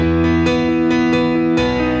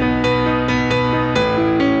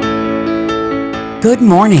Good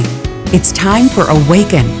morning. It's time for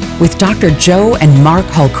Awaken with Dr. Joe and Mark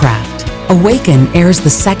Holcraft. Awaken airs the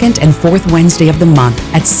second and fourth Wednesday of the month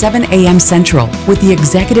at 7 a.m. Central with the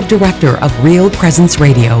Executive Director of Real Presence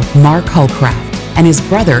Radio, Mark Holcraft, and his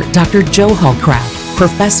brother, Dr. Joe Holcraft,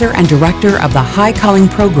 Professor and Director of the High Calling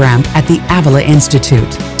Program at the Avila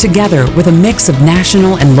Institute. Together with a mix of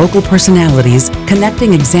national and local personalities,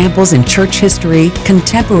 connecting examples in church history,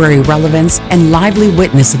 contemporary relevance, and lively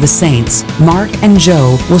witness of the saints, Mark and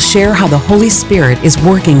Joe will share how the Holy Spirit is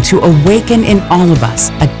working to awaken in all of us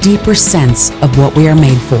a deeper sense of what we are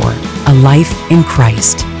made for, a life in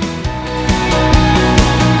Christ.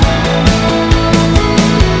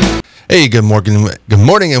 Hey, good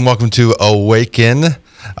morning, and welcome to Awaken.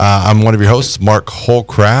 I'm one of your hosts, Mark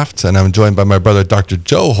Holcraft, and I'm joined by my brother, Dr.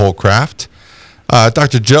 Joe Holcraft.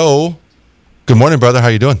 Dr. Joe, good morning, brother. How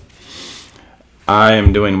you doing? I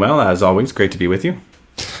am doing well, as always. Great to be with you.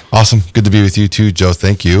 Awesome. Good to be with you too, Joe.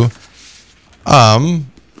 Thank you.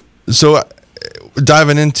 So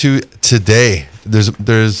diving into today,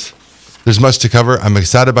 there's much to cover. I'm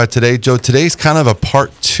excited about today, Joe. Today's kind of a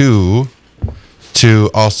part two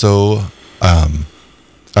to also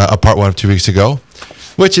a part one of 2 weeks ago,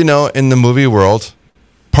 which, you know, in the movie world,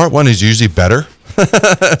 part one is usually better.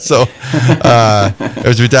 So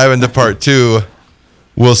as we dive into part two,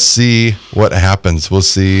 we'll see what happens. We'll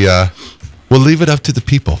see. We'll leave it up to the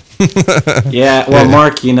people. Yeah, well,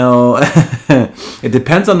 Mark, you know, it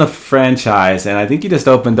depends on the franchise, and I think you just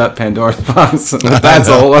opened up Pandora's box. That's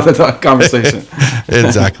a whole other conversation.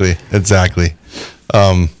 Exactly.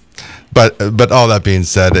 But all that being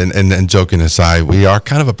said, and joking aside, we are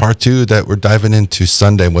kind of a part two that we're diving into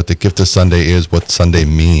Sunday, what the gift of Sunday is, what Sunday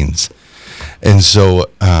means. And so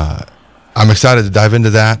I'm excited to dive into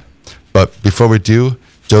that. But before we do,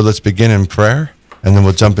 Joe, let's begin in prayer, and then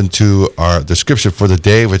we'll jump into the scripture for the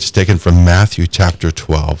day, which is taken from Matthew chapter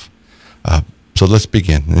 12. So let's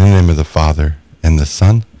begin. In the name of the Father, and the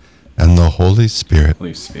Son, and the Holy Spirit.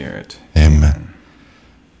 Holy Spirit. Amen.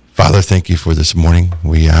 Father, thank you for this morning.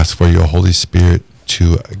 We ask for your Holy Spirit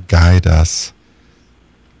to guide us.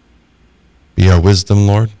 Be our wisdom,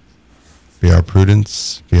 Lord. Be our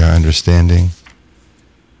prudence. Be our understanding.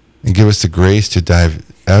 And give us the grace to dive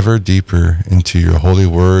ever deeper into your holy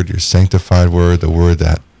word, your sanctified word, the word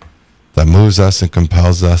that moves us and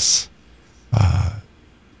compels us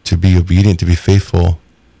to be obedient, to be faithful,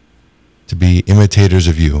 to be imitators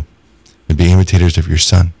of you, and be imitators of your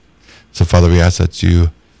Son. So, Father, we ask that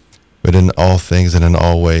you, but in all things and in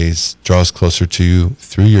all ways, draw us closer to you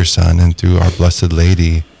through your Son and through our Blessed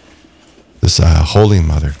Lady, this Holy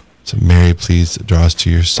Mother. So Mary, please draw us to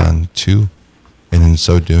your Son too, and in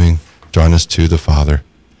so doing, draw us to the Father.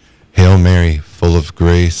 Hail Mary, full of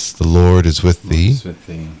grace, the Lord is with thee.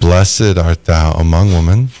 Blessed art thou among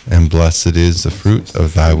women, and blessed is the fruit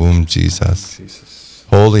of thy womb, Jesus.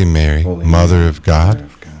 Holy Mary, Mother of God,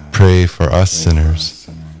 pray for us sinners,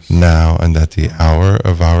 now and at the hour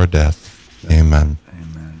of our death. Amen.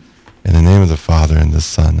 Amen. In the name of the Father, and the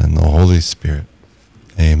Son, and the Holy Spirit.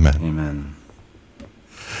 Amen. Amen.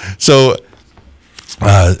 So,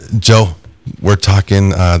 Joe, we're talking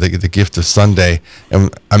the gift of Sunday,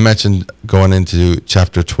 and I mentioned going into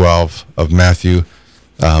chapter 12 of Matthew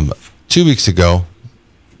 2 weeks ago.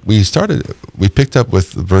 We picked up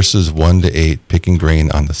with verses 1 to 8, picking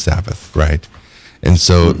grain on the Sabbath, right? And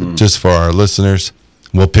so, just for our listeners,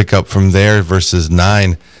 we'll pick up from there, verses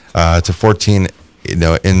 9 to 14. You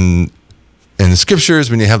know, in the scriptures,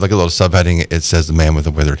 when you have like a little subheading, it says the man with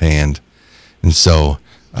a withered hand. And so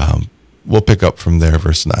we'll pick up from there,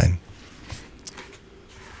 verse 9.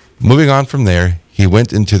 Moving on from there, he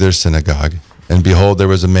went into their synagogue, and behold, there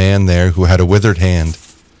was a man there who had a withered hand.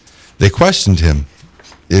 They questioned him,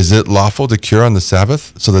 "Is it lawful to cure on the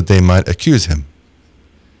Sabbath?" so that they might accuse him.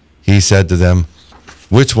 He said to them,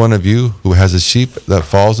 "Which one of you who has a sheep that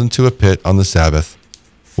falls into a pit on the Sabbath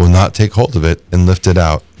will not take hold of it and lift it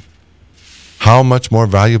out? How much more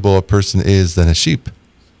valuable a person is than a sheep?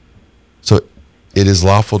 So it is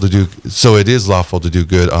lawful to do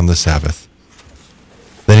good on the Sabbath."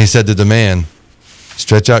 Then he said to the man,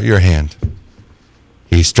 "Stretch out your hand."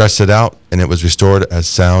 He stretched it out, and it was restored as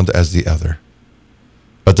sound as the other.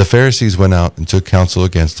 But the Pharisees went out and took counsel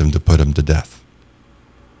against him to put him to death.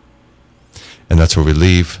 And that's where we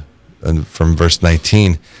leave from verse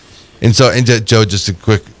 19. And so, Joe, just a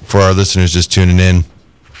quick, for our listeners just tuning in,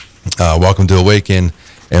 welcome to Awaken.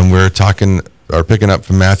 And we're picking up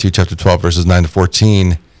from Matthew chapter 12, verses 9 to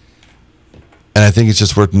 14. And I think it's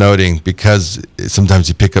just worth noting, because sometimes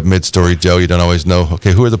you pick up mid-story, Joe, you don't always know,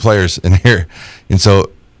 okay, who are the players in here? And so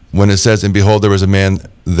when it says, and behold, there was a man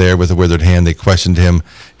there with a withered hand, they questioned him.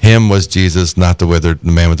 Him was Jesus, not the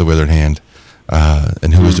man with the withered hand.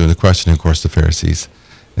 And who was doing the questioning? Of course, the Pharisees.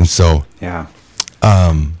 And so, yeah.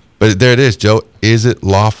 But there it is, Joe. Is it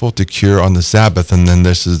lawful to cure on the Sabbath? And then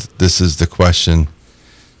this is the question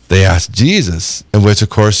they asked Jesus, in which, of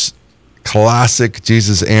course, classic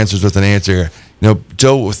Jesus answers with an answer. You know,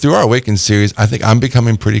 Joe, through our Awaken series, I think I'm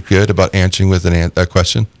becoming pretty good about answering with a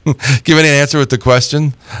question, giving an answer with the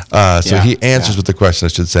question. He answers with the question, I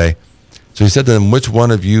should say. So he said to them, which one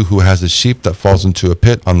of you who has a sheep that falls into a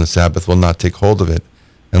pit on the Sabbath will not take hold of it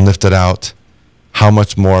and lift it out? How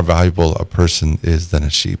much more valuable a person is than a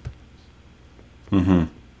sheep? Mm-hmm.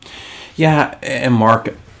 Yeah, and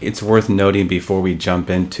Mark, it's worth noting before we jump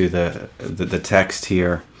into the text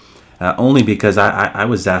here, only because I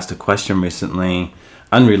was asked a question recently,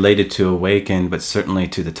 unrelated to Awaken, but certainly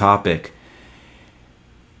to the topic.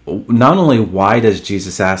 Not only why does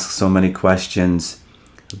Jesus ask so many questions,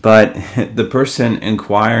 but the person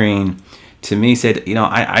inquiring to me said,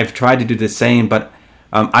 I've tried to do the same, but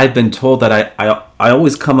I've been told that I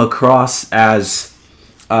always come across as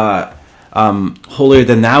holier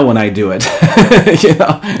than thou when I do it.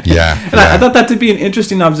 Yeah. And I thought that to be an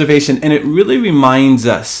interesting observation, and it really reminds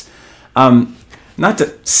us not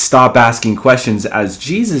to stop asking questions as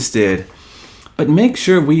Jesus did, but make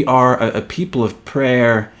sure we are a people of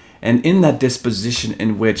prayer, and in that disposition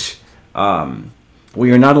in which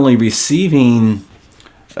we are not only receiving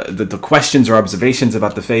the questions or observations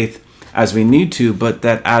about the faith as we need to, but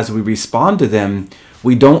that as we respond to them,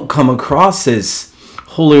 we don't come across as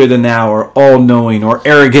holier than thou or all-knowing or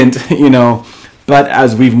arrogant, But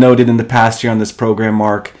as we've noted in the past here on this program,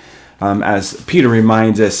 Mark, as Peter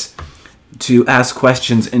reminds us, to ask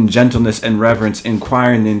questions in gentleness and reverence,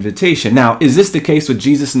 inquiring the invitation. Now, is this the case with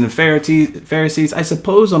Jesus and the Pharisees? I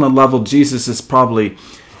suppose on a level, Jesus is probably,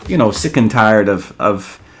 sick and tired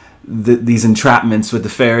of these entrapments with the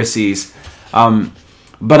Pharisees.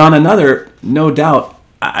 But on another, no doubt,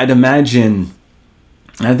 I'd imagine,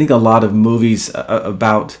 I think a lot of movies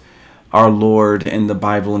about our Lord and the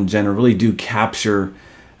Bible in general really do capture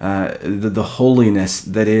the holiness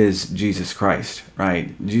that is Jesus Christ,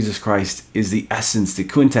 right? Jesus Christ is the essence, the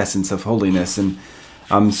quintessence of holiness. And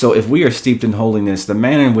so if we are steeped in holiness, the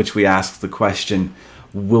manner in which we ask the question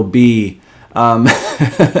will be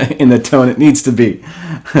in the tone it needs to be.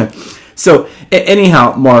 So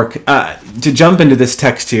anyhow, Mark, to jump into this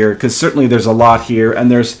text here, because certainly there's a lot here,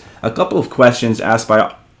 and there's a couple of questions asked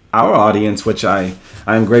by our audience, which I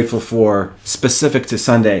am grateful for, specific to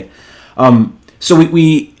Sunday. So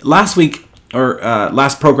we last week, or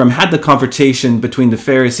last program, had the confrontation between the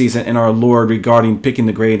Pharisees and our Lord regarding picking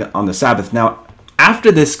the grain on the Sabbath. Now,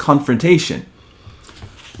 after this confrontation,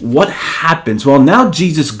 what happens? Well, now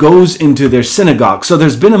Jesus goes into their synagogue. So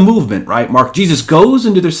there's been a movement, right, Mark? Jesus goes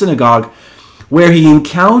into their synagogue where he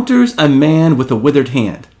encounters a man with a withered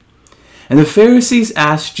hand. And the Pharisees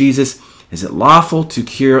ask Jesus, is it lawful to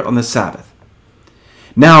cure on the Sabbath?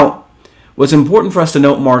 Now, what's important for us to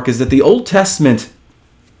note, Mark, is that the Old Testament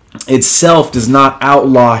itself does not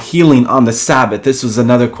outlaw healing on the Sabbath. This was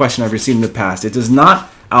another question I've received in the past. It does not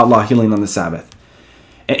outlaw healing on the Sabbath.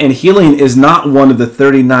 And healing is not one of the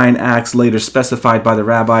 39 acts later specified by the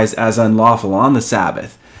rabbis as unlawful on the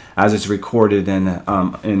Sabbath, as it's recorded in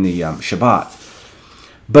the Shabbat.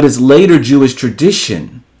 But it's later Jewish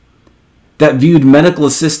tradition that viewed medical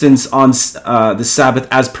assistance on the Sabbath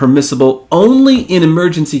as permissible only in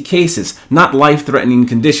emergency cases, not life-threatening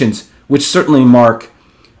conditions, which certainly, Mark,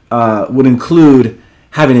 would include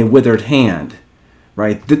having a withered hand.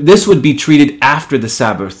 Right, this would be treated after the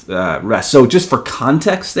Sabbath rest. So, just for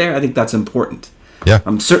context, there, I think that's important. Yeah.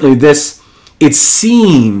 Certainly, this, it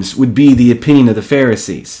seems, would be the opinion of the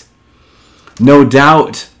Pharisees. No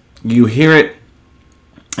doubt, you hear it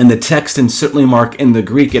in the text, and certainly, Mark, in the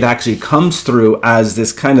Greek, it actually comes through as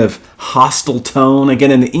this kind of hostile tone. Again,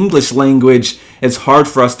 in the English language, it's hard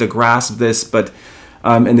for us to grasp this, but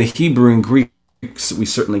in the Hebrew and Greek, we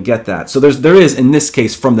certainly get that. So there is, in this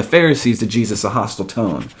case, from the Pharisees to Jesus, a hostile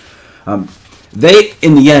tone. They,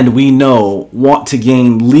 in the end, we know, want to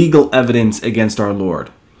gain legal evidence against our Lord.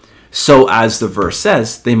 So, as the verse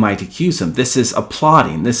says, they might accuse him. This is a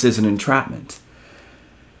plotting. This is an entrapment.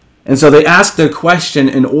 And so they ask their question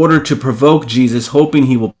in order to provoke Jesus, hoping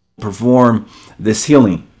he will perform this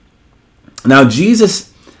healing. Now,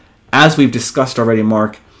 Jesus, as we've discussed already,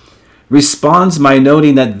 Mark, responds by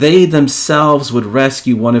noting that they themselves would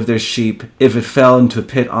rescue one of their sheep if it fell into a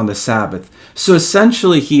pit on the Sabbath. So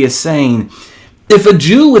essentially he is saying, if a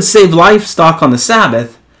Jew would save livestock on the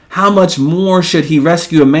Sabbath, how much more should he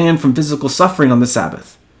rescue a man from physical suffering on the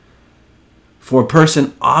Sabbath? For a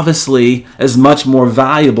person obviously is much more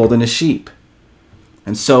valuable than a sheep.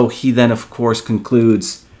 And so he then, of course,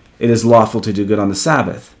 concludes it is lawful to do good on the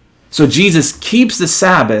Sabbath. So Jesus keeps the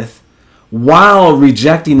Sabbath while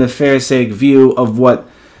rejecting the Pharisaic view of what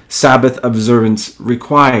Sabbath observance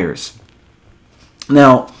requires.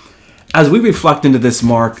 Now, as we reflect into this,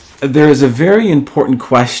 Mark, there is a very important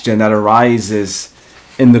question that arises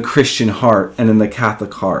in the Christian heart and in the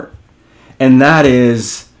Catholic heart. And that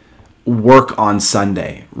is work on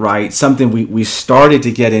Sunday, right? Something we started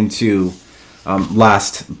to get into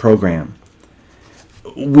last program.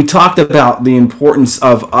 We talked about the importance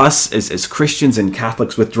of us as Christians and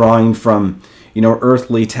Catholics withdrawing from,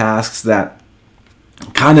 earthly tasks that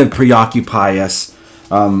kind of preoccupy us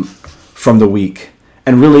from the week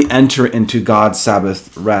and really enter into God's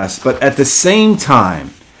Sabbath rest. But at the same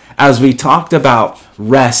time, as we talked about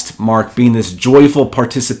rest, Mark, being this joyful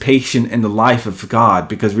participation in the life of God,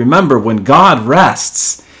 because remember, when God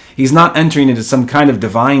rests, he's not entering into some kind of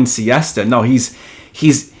divine siesta. No, he's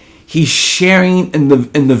sharing in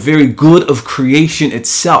the very good of creation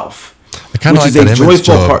itself. I kind of like that image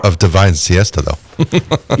of divine siesta, though.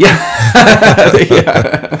 Yeah.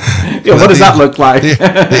 What does that look like?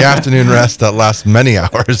 the afternoon rest that lasts many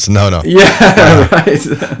hours. No. Yeah,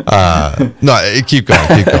 right. No, keep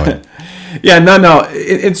going. Yeah, no.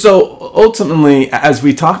 And so ultimately, as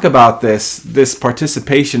we talk about this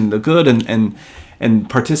participation, the good and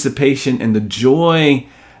participation in the joy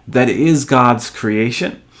that is God's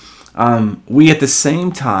creation, we at the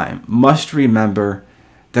same time must remember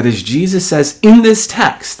that as Jesus says in this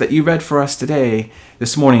text that you read for us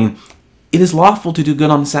this morning, it is lawful to do good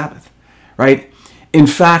on the Sabbath, right? In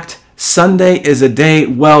fact, Sunday is a day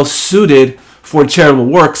well suited for charitable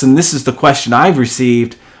works, and this is the question I've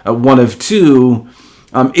received, one of two.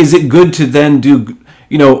 Is it good to then do,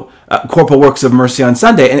 corporal works of mercy on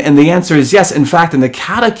Sunday? And the answer is yes. In fact, in the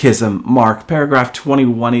Catechism, Mark, paragraph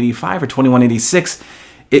 2185 or 2186,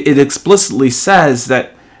 it explicitly says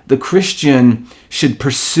that the Christian should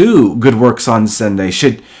pursue good works on Sunday,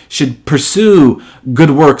 should pursue good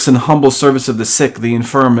works in humble service of the sick, the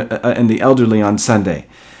infirm, and the elderly on Sunday.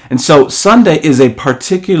 And so Sunday is a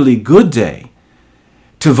particularly good day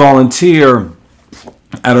to volunteer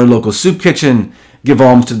at our local soup kitchen, give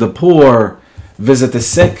alms to the poor, visit the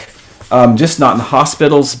sick, just not in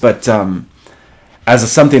hospitals, but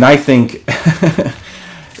as something I think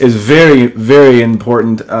is very, very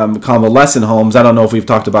important, convalescent homes. I don't know if we've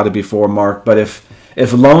talked about it before, Mark, but if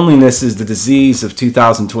loneliness is the disease of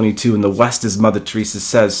 2022 in the West, as Mother Teresa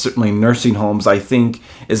says, certainly nursing homes, I think,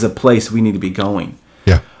 is a place we need to be going.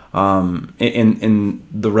 Yeah. In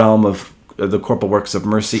the realm of the corporal works of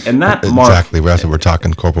mercy. And that, exactly. Mark... Exactly. We're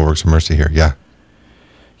talking corporal works of mercy here. Yeah.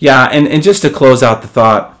 Yeah, and just to close out the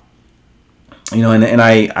thought, and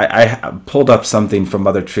I pulled up something from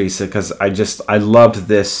Mother Teresa because I loved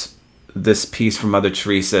this piece from Mother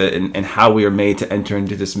Teresa and how we are made to enter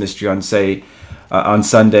into this mystery on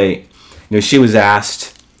Sunday. She was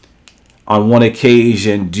asked on one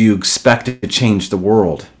occasion, "Do you expect to change the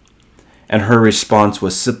world?" And her response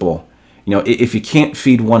was simple. If you can't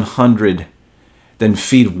feed 100, then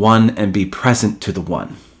feed one and be present to the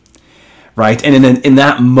one. Right? And in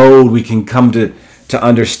that mode, we can come to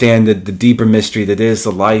understand the deeper mystery that is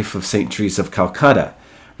the life of St. Teresa of Calcutta,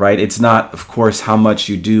 right? It's not, of course, how much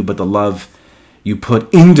you do, but the love you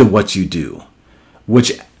put into what you do,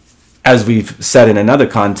 which, as we've said in another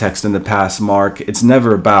context in the past, Mark, it's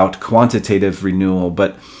never about quantitative renewal,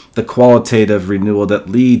 but the qualitative renewal that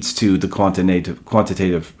leads to the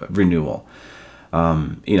quantitative renewal.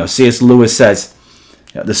 C.S. Lewis says,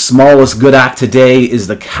 the smallest good act today is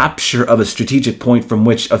the capture of a strategic point from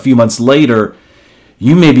which a few months later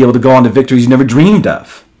you may be able to go on to victories you never dreamed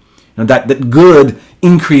of. That good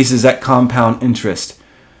increases that compound interest.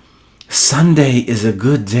 Sunday is a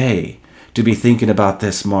good day to be thinking about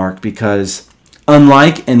this, Mark, because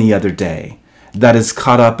unlike any other day that is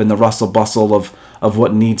caught up in the rustle bustle of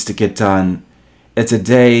what needs to get done, it's a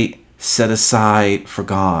day set aside for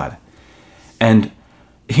God. And,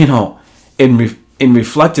 in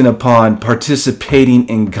reflecting upon participating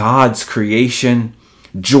in God's creation,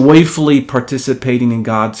 joyfully participating in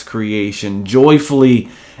God's creation, joyfully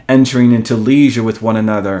entering into leisure with one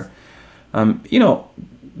another.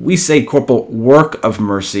 We say corporal work of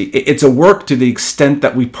mercy. It's a work to the extent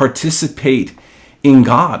that we participate in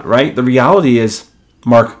God, right? The reality is,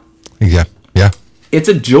 Mark. Yeah. It's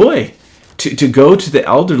a joy to go to the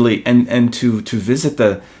elderly and to visit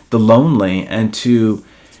the lonely and to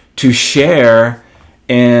share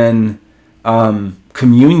in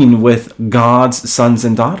communion with God's sons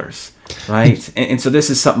and daughters, right? And so this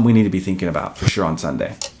is something we need to be thinking about for sure on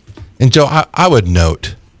Sunday. And Joe, I would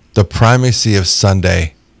note the primacy of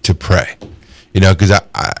Sunday to pray, because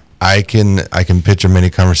I can picture many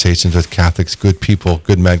conversations with Catholics, good people,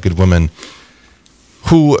 good men, good women,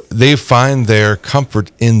 who they find their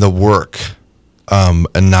comfort in the work,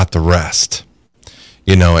 and not the rest,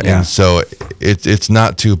 and so it's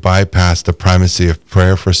not to bypass the primacy of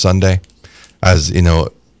prayer for Sunday, as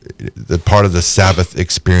the part of the Sabbath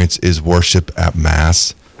experience is worship at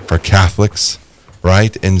Mass for Catholics,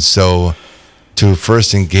 right? And so to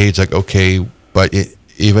first engage, like, okay, but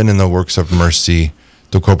even in the works of mercy,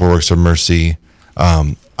 the corporal works of mercy,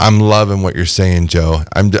 I'm loving what you're saying, Joe.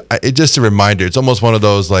 It's just a reminder. It's almost one of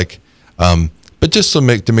those like, but just to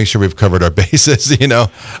make sure we've covered our bases, it's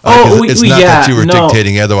not that you were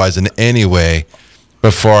dictating otherwise in any way,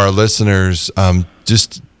 but for our listeners,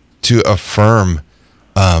 just to affirm,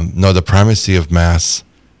 the primacy of Mass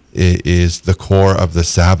is the core of the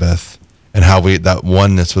Sabbath, and how we, that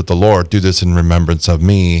oneness with the Lord, do this in remembrance of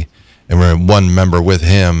me, and we're one member with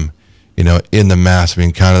Him. In the Mass, we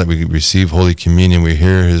encounter that, we receive Holy Communion, we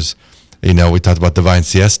hear His, we talked about divine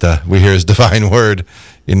siesta, we hear His divine word,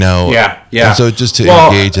 Yeah. And so just to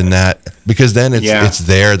engage in that, because then it's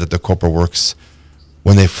there that the corporal works,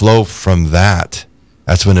 when they flow from that,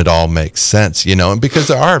 that's when it all makes sense, and because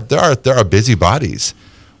there are busy bodies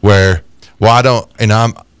where,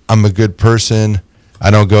 I'm a good person, I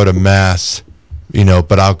don't go to Mass,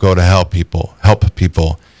 but I'll go to help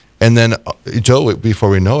people. And then, Joe, before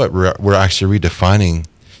we know it, we're actually redefining,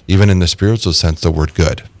 even in the spiritual sense, the word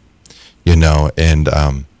good, and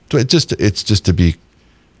so it's just to be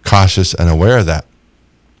cautious and aware of that.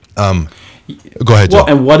 Go ahead, Joe. Well,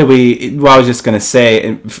 and what do we, I was just going to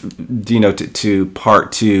say, to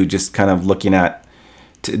part two, just kind of looking at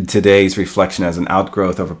today's reflection as an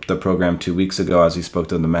outgrowth of the program 2 weeks ago, as we spoke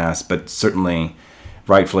to the Mass, but certainly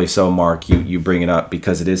rightfully so, Mark, you bring it up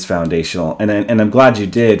because it is foundational, and I'm glad you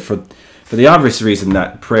did, for the obvious reason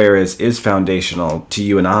that prayer is foundational to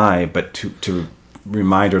you and I, but to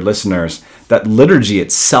remind our listeners that liturgy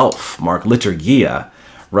itself, Mark, liturgia,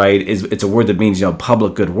 right, it's a word that means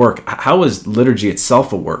public good work. How is liturgy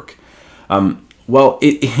itself a work? Well,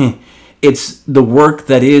 it's the work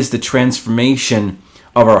that is the transformation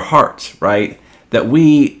of our hearts, right? That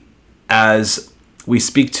we, as we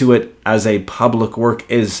speak to it as a public work,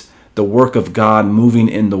 is the work of God moving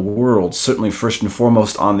in the world, certainly first and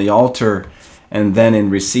foremost on the altar and then in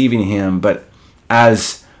receiving Him. But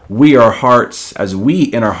as we in our hearts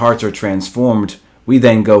are transformed, we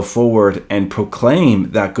then go forward and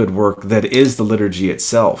proclaim that good work that is the liturgy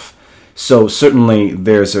itself. So certainly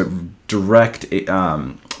there's a direct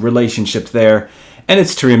relationship there. And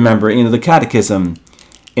it's to remember, the Catechism,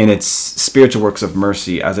 in its spiritual works of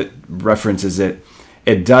mercy, as it references it,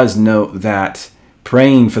 it does note that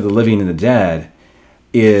praying for the living and the dead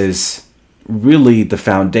is really the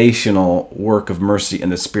foundational work of mercy in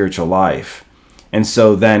the spiritual life. And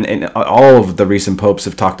so then, and all of the recent popes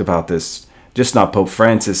have talked about this, just not Pope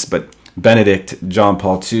Francis, but Benedict, John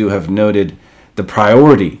Paul II, have noted the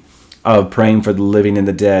priority of praying for the living and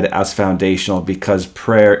the dead as foundational, because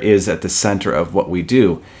prayer is at the center of what we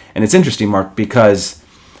do. And it's interesting, Mark, because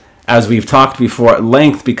as we've talked before at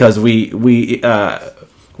length, because we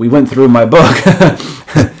went through my book,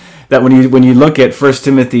 that when you look at 1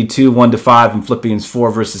 Timothy 2, 1-5 and Philippians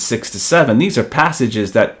 4, verses 6-7, these are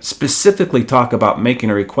passages that specifically talk about making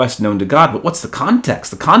a request known to God. But what's the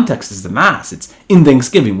context? The context is the Mass. It's in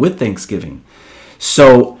Thanksgiving, with Thanksgiving.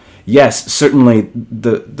 So, yes, certainly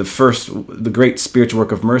the great spiritual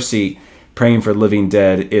work of mercy, praying for living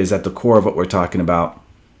dead, is at the core of what we're talking about.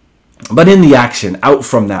 But in the action, out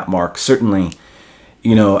from that, Mark, certainly,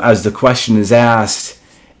 as the question is asked,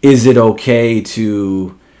 is it okay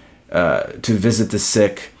to visit the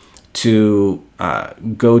sick, to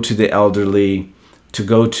go to the elderly, to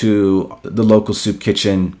go to the local soup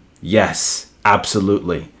kitchen? Yes,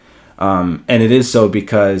 absolutely. And it is so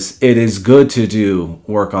because it is good to do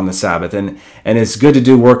work on the Sabbath. And it's good to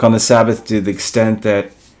do work on the Sabbath to the extent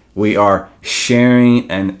that we are sharing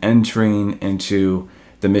and entering into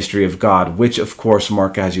the mystery of God, which, of course,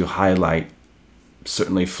 Mark, as you highlight,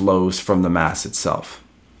 certainly flows from the Mass itself.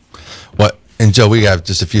 Well, and Joe, we have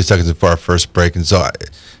just a few seconds before our first break, and so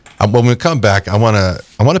when we come back, I want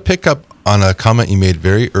to pick up on a comment you made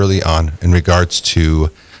very early on in regards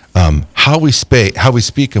to how we speak,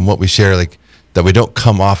 and what we share, like that we don't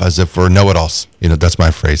come off as if we're know-it-alls. That's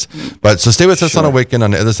my phrase. But so stay with us on Awaken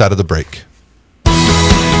on the other side of the break.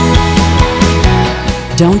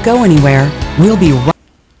 Don't go anywhere. We'll be right.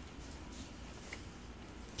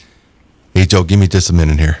 Hey, Joe, give me just a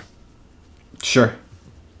minute here. Sure.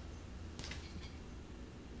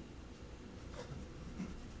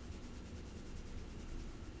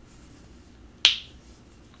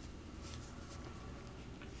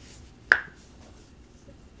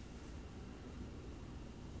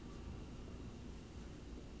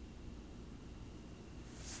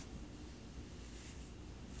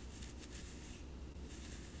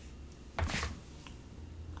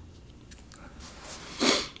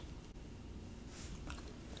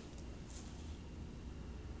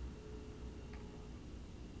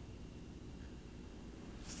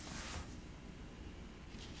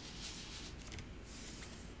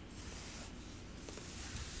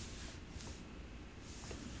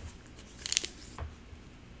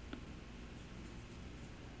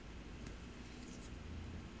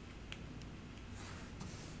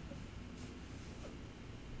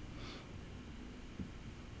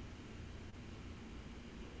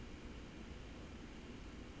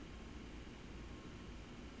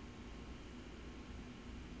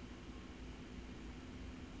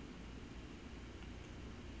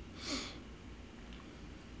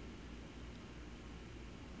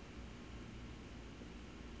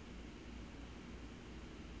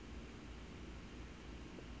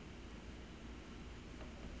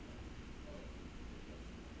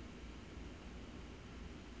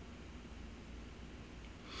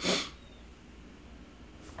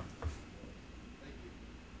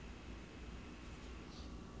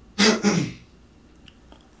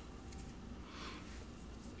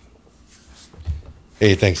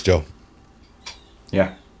 Hey, thanks, Joe.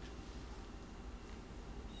 Yeah.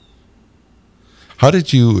 How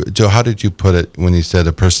did you put it when you said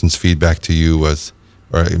a person's feedback to you was,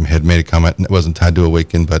 or had made a comment, and it wasn't tied to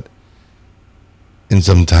Awaken, and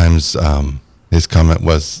sometimes his comment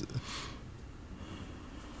was,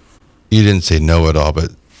 you didn't say no at all,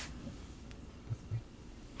 but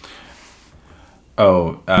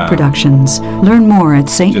Productions. Learn more at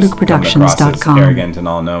stlukeproductions.com. Arrogant and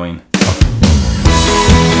all-knowing.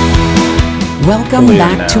 Welcome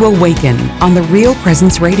back to Awaken on the Real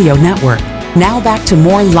Presence Radio Network. Now back to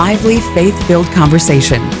more lively, faith-filled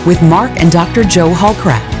conversation with Mark and Dr. Joe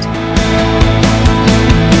Holcraft.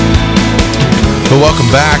 So welcome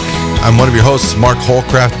back. I'm one of your hosts, Mark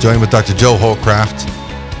Holcraft, joined with Dr. Joe Holcraft.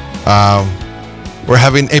 We're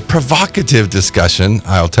having a provocative discussion.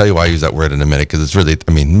 I'll tell you why I use that word in a minute, because it's really,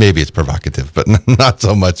 maybe it's provocative, but not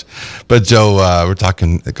so much. But Joe, we're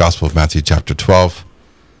talking the Gospel of Matthew chapter 12,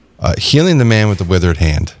 healing the man with the withered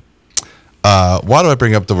hand. Why do I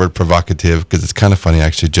bring up the word provocative? Because it's kind of funny,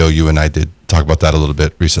 actually, Joe, you and I did talk about that a little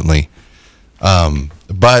bit recently. And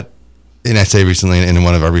I say recently in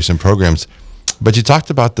one of our recent programs, but you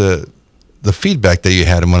talked about the feedback that you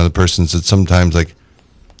had in one of the persons that sometimes, like,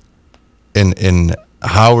 in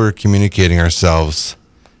how we're communicating ourselves,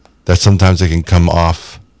 that sometimes it can come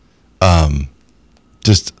off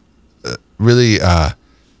just really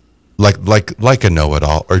like a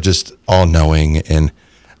know-it-all, or just all-knowing. And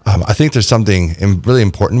I think there's something really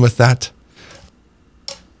important with that,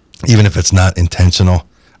 even if it's not intentional.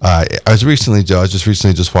 I was just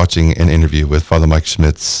recently watching an interview with Father Mike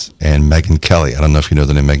Schmitz and Megyn Kelly. I don't know if you know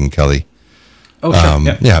the name Megyn Kelly. Oh,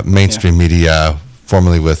 sure. Yeah, mainstream media,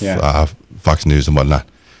 formerly with Fox News and whatnot.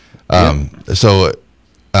 So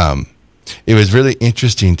it was really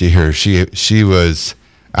interesting to hear. She was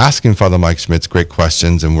asking Father Mike Schmitz great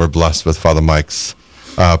questions, and we're blessed with Father Mike's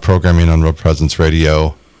programming on Real Presence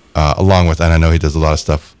Radio, along with, and I know he does a lot of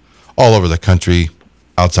stuff all over the country,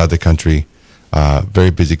 outside the country. Very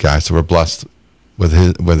busy guy, so we're blessed with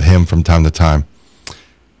him from time to time.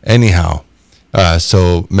 Anyhow,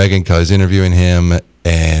 so Megyn Kelly's interviewing him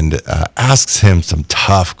and asks him some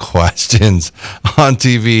tough questions on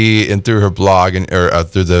TV and through her blog or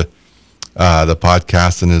through the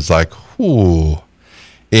podcast, and is like, "Ooh,"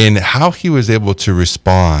 and how he was able to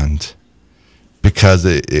respond, because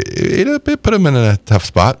it put him in a tough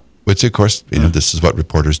spot. Which, of course, this is what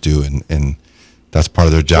reporters do, and that's part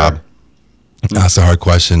of their job. Sure. Ask a hard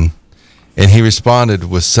question, and he responded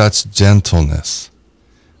with such gentleness.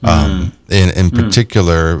 In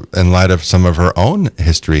particular, in light of some of her own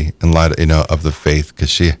history, in light of the faith, because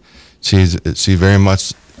she very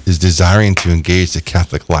much is desiring to engage the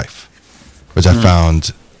Catholic life, which I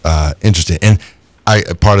found interesting. And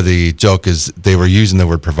part of the joke is they were using the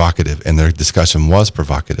word provocative, and their discussion was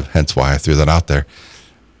provocative, hence why I threw that out there.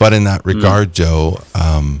 But in that regard, Joe,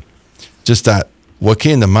 just that what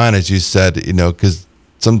came to mind as you said, because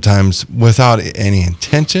sometimes without any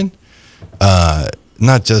intention,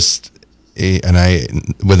 not just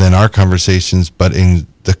within our conversations, but in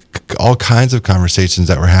all kinds of conversations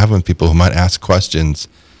that we're having with people who might ask questions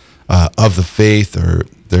of the faith, or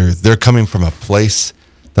they're coming from a place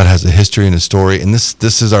that has a history and a story. And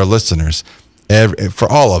this is our listeners.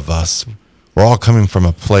 For all of us, we're all coming from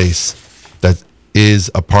a place that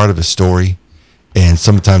is a part of a story, and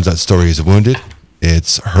sometimes that story is wounded.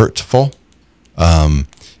 It's hurtful.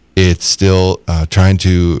 It's still trying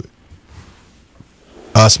to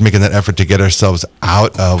us making that effort to get ourselves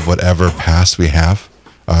out of whatever past we have,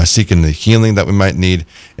 seeking the healing that we might need.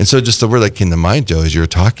 And so just the word that came to mind, Joe, as you were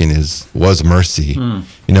talking, was mercy. And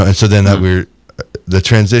so then that we're the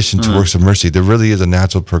transition to works of mercy, there really is a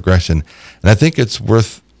natural progression. And I think it's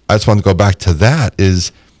worth, I just want to go back to that,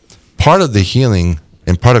 is part of the healing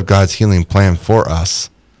and part of God's healing plan for us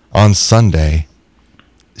on Sunday,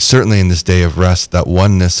 certainly in this day of rest, that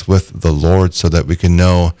oneness with the Lord, so that we can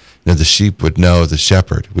know, the sheep would know the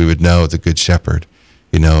shepherd. We would know the good shepherd.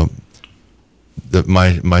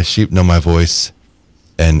 My sheep know my voice,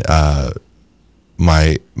 and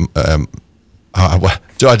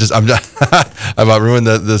Joe, I'm about ruined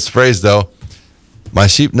this phrase though. My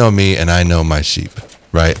sheep know me, and I know my sheep,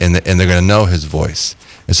 right? And they're going to know His voice,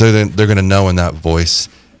 and so they're going to know when that voice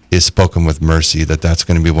is spoken with mercy, that's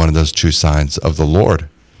going to be one of those true signs of the Lord.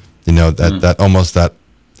 That almost that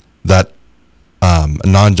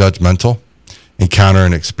non-judgmental encounter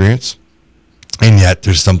and experience, and yet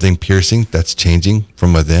there's something piercing that's changing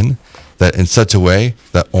from within, that in such a way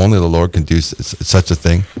that only the Lord can do such a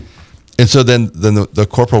thing. And so then the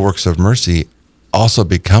corporal works of mercy also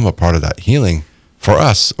become a part of that healing for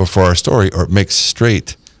us, or for our story, or it makes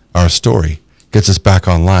straight our story. gets us back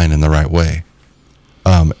online in the right way.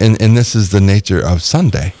 And this is the nature of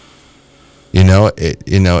Sunday.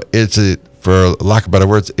 It's for lack of better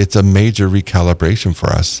words, it's a major recalibration for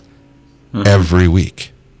us every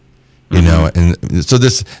week. And so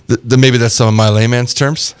maybe that's some of my layman's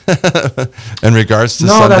terms in regards to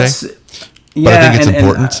Sunday. But I think it's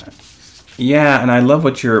important. And I love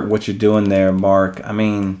what you're doing there, Mark. I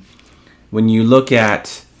mean, when you look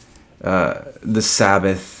at the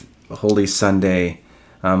Sabbath, Holy Sunday,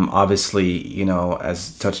 obviously,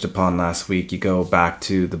 as touched upon last week, you go back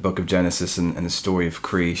to the book of Genesis and the story of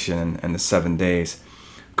creation and the 7 days.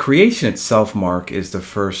 Creation itself, Mark, is the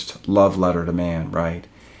first love letter to man, right?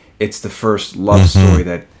 It's the first love story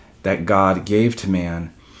that God gave to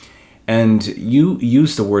man. And you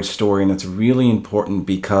use the word story, and it's really important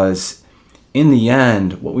because in the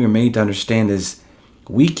end, what we were made to understand is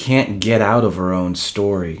we can't get out of our own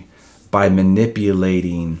story by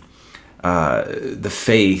manipulating the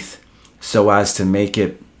faith so as to make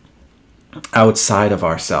it outside of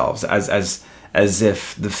ourselves, as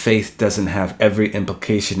if the faith doesn't have every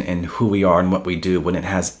implication in who we are and what we do, when it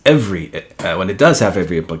does have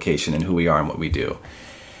every implication in who we are and what we do.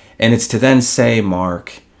 And it's to then say,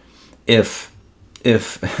 Mark, if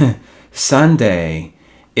Sunday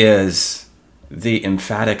is the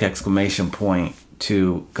emphatic exclamation point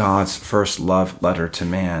to God's first love letter to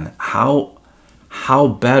man, how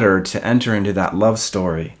better to enter into that love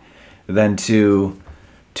story than to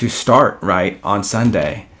start right on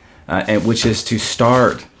Sunday, and which is to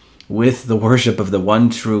start with the worship of the one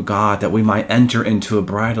true God, that we might enter into a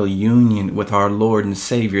bridal union with our Lord and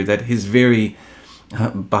Savior, that his very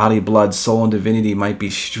body, blood, soul, and divinity might be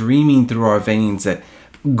streaming through our veins, that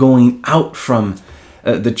going out from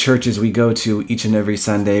the churches we go to each and every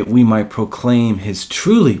Sunday, we might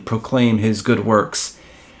truly proclaim his good works.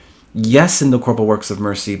 Yes, in the corporal works of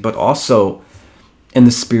mercy, but also in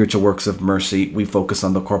the spiritual works of mercy. We focus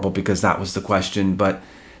on the corporal because that was the question. But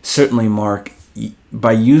certainly, Mark,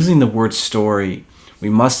 by using the word story, we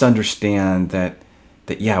must understand that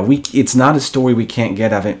it's not a story we can't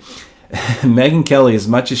get of it. Megyn Kelly, as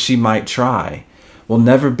much as she might try, will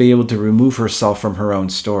never be able to remove herself from her own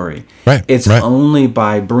story. Right. It's only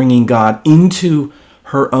by bringing God into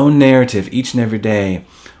her own narrative each and every day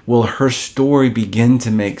will her story begin to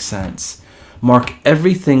make sense. Mark,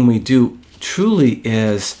 everything we do truly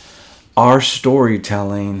is our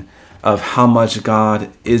storytelling of how much God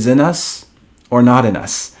is in us or not in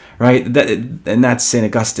us, right? And that's St.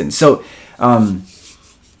 Augustine. So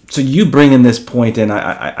you bring in this point, and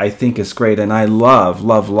I think it's great, and I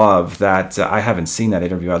love that. I haven't seen that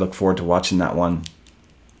interview. I look forward to watching that one.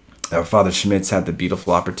 Father Schmitz had the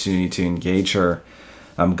beautiful opportunity to engage her.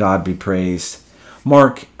 God be praised.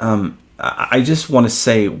 Mark, I just want to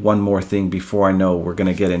say one more thing before I know we're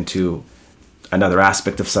going to get into another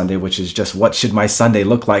aspect of Sunday, which is just what should my Sunday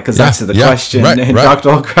look like? Because that's the question. Right, and right. Dr.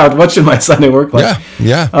 Allcrowd, what should my Sunday look like?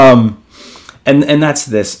 Yeah. And that's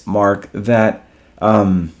this, Mark, that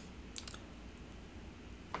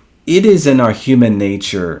it is in our human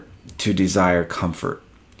nature to desire comfort.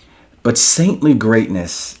 But saintly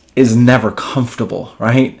greatness is never comfortable,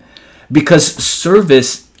 right? Because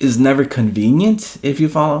service is never convenient, if you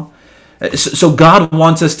follow. So God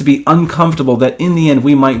wants us to be uncomfortable, that in the end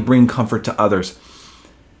we might bring comfort to others.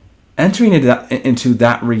 Entering into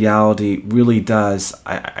that reality really does,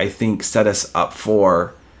 I think, set us up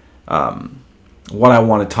for what I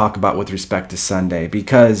want to talk about with respect to Sunday,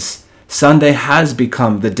 because Sunday has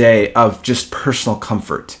become the day of just personal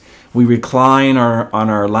comfort. We recline on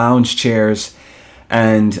our lounge chairs.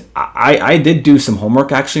 And I did do some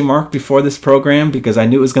homework, actually, Mark, before this program, because I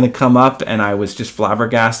knew it was going to come up, and I was just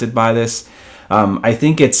flabbergasted by this. I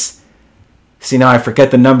think now I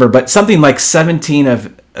forget the number, but something like 17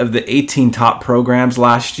 of the 18 top programs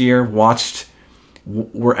last year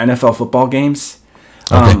were NFL football games,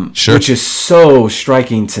 sure. Which is so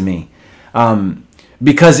striking to me,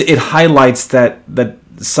 because it highlights that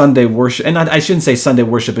Sunday worship, and I shouldn't say Sunday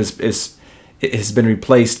worship has been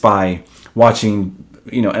replaced by watching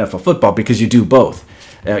NFL football, because you do both.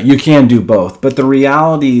 You can do both, but the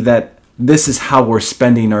reality that this is how we're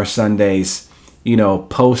spending our Sundays,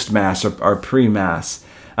 post mass or pre mass,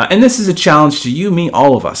 and this is a challenge to you, me,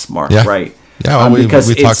 all of us, Mark. Right? Yeah, we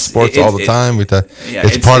talk sports all the time.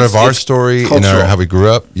 It's part of our story and how we grew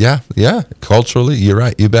up. Yeah, culturally, you're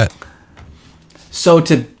right. You bet. So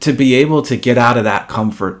to be able to get out of that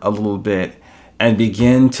comfort a little bit and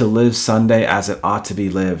begin to live Sunday as it ought to be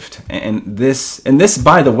lived. And this,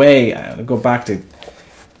 by the way, I'll go back to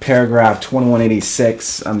paragraph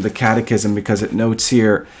 2186, the Catechism, because it notes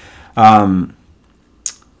here,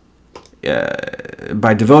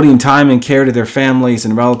 by devoting time and care to their families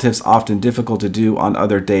and relatives, often difficult to do on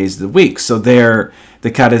other days of the week. So there,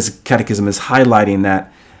 the Catechism is highlighting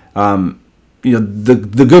that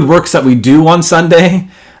the good works that we do on Sunday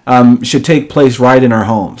should take place right in our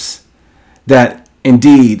homes. That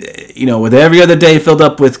indeed, with every other day filled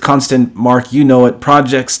up with constant, Mark,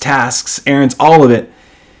 projects, tasks, errands, all of it,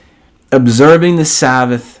 observing the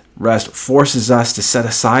Sabbath rest forces us to set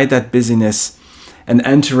aside that busyness and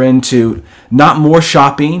enter into not more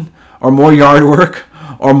shopping or more yard work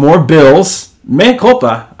or more bills. Mea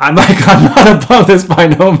culpa. I'm not above this by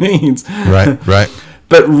no means. Right.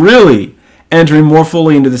 But really entering more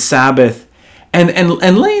fully into the Sabbath and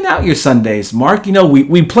laying out your Sundays. Mark,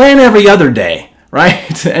 we plan every other day,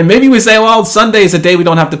 right? And maybe we say, well, Sunday is a day we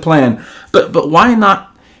don't have to plan. But why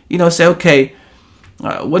not, say, okay,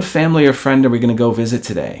 what family or friend are we going to go visit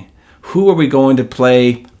today? Who are we going to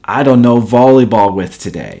play, I don't know, volleyball with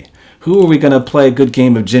today? Who are we going to play a good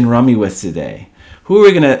game of gin rummy with today? Who are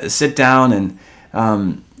we going to sit down and,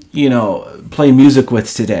 play music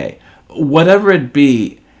with today? Whatever it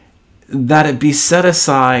be, that it be set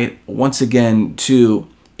aside once again to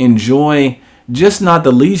enjoy just not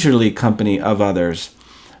the leisurely company of others,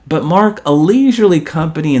 but Mark, a leisurely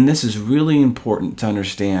company, and this is really important to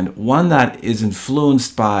understand, one that is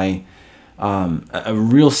influenced by a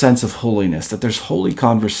real sense of holiness, that there's holy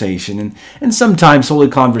conversation. And sometimes holy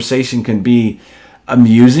conversation can be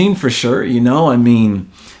amusing for sure,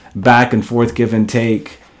 back and forth, give and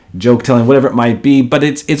take, joke telling, whatever it might be, but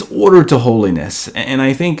it's ordered to holiness. And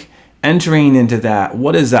I think entering into that,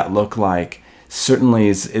 what does that look like, certainly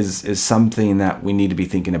is something that we need to be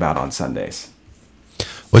thinking about on Sundays.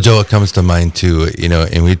 Well, Joe, it comes to mind too,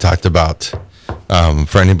 and we talked about,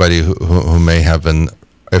 for anybody who may have been,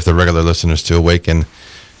 if they're regular listeners to Awaken,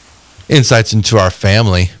 insights into our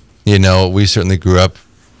family. We certainly grew up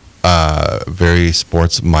very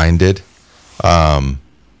sports minded.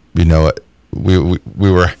 We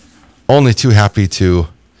were only too happy to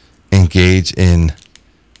engage in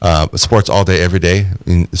sports all day, every day.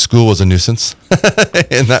 School was a nuisance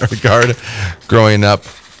in that regard growing up.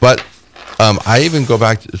 But I even go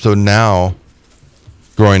back, so now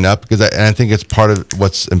growing up, because I think it's part of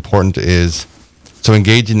what's important is, so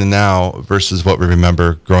engaging in now versus what we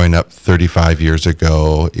remember growing up 35 years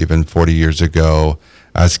ago, even 40 years ago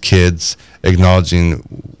as kids, acknowledging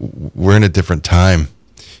we're in a different time.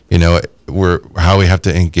 How we have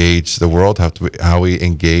to engage the world, how we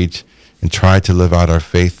engage and try to live out our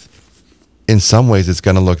faith. In some ways, it's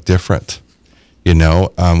going to look different.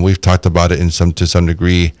 We've talked about it to some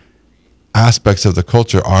degree. Aspects of the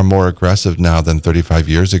culture are more aggressive now than 35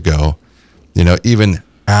 years ago. Even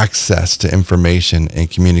access to information and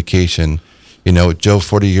communication. Joe,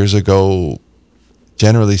 40 years ago,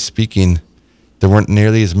 generally speaking, there weren't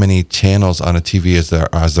nearly as many channels on a TV as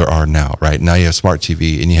there are now, right? Now you have smart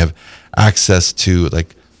TV and you have access to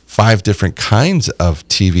like 5 different kinds of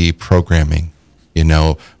TV programming,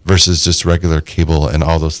 versus just regular cable and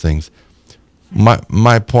all those things.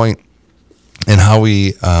 My point and how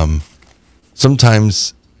we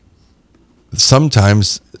sometimes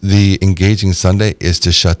the engaging Sunday is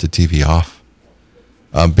to shut the TV off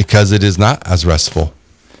because it is not as restful.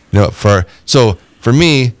 For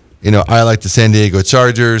me, I like the San Diego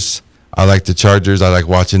Chargers. I like the Chargers. I like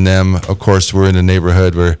watching them. Of course, we're in a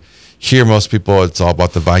neighborhood where here most people, it's all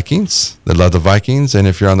about the Vikings. They love the Vikings. And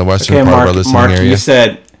if you're on the western part of our listening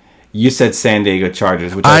area. You said San Diego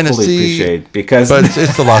Chargers, which I fully appreciate because... But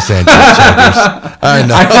it's the Los Angeles Chargers.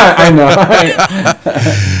 I know.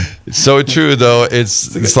 It's so true, though.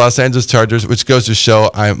 It's Los Angeles Chargers, which goes to show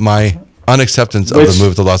my unacceptance of the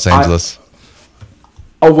move to Los Angeles.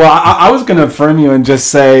 I was going to affirm you and just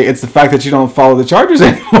say it's the fact that you don't follow the Chargers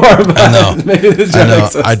anymore. But I know. Maybe this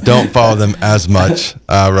I don't follow them as much,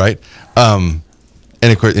 right? And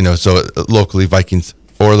of course, so locally Vikings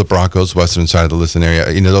or the Broncos, western side of the listen area,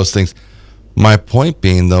 those things. My point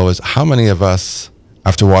being, though, is how many of us,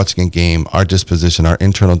 after watching a game, our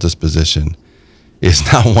internal disposition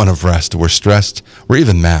is not one of rest. We're stressed. We're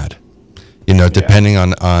even mad, depending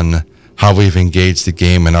on how we've engaged the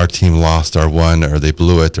game and our team lost or won or they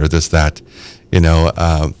blew it or this, that, and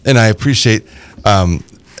I appreciate, and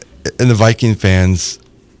the Viking fans,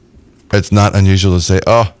 it's not unusual to say,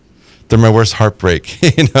 oh, they're my worst heartbreak,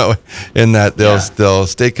 in that they'll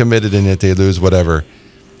stay committed and if they lose, whatever.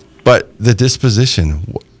 But the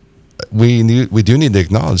disposition, we do need to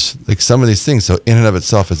acknowledge like some of these things. So in and of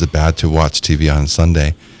itself, is it bad to watch TV on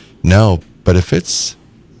Sunday? No, but if it's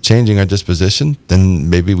changing our disposition, then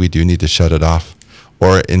maybe we do need to shut it off.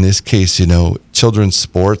 Or in this case, children's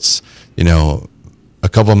sports, a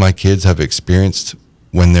couple of my kids have experienced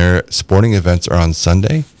when their sporting events are on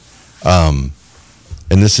Sunday, and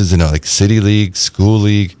this is like city league, school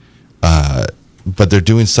league, but they're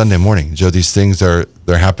doing Sunday morning. Joe, these things they're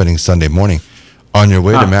happening Sunday morning. On your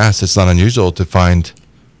way to Mass, it's not unusual to find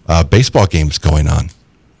baseball games going on.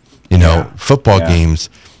 Football games.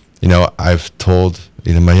 I've told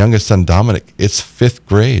my youngest son Dominic, it's 5th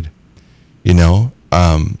grade.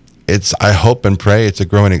 It's I hope and pray it's a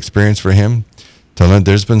growing experience for him to learn.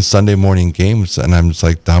 There's been Sunday morning games, and I'm just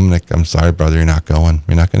like, Dominic, I'm sorry, brother, you're not going.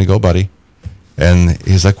 You're not going to go, buddy. And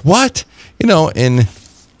he's like, what? And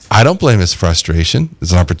I don't blame his frustration.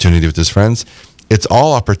 It's an opportunity with his friends. It's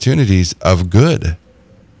all opportunities of good,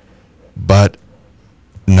 but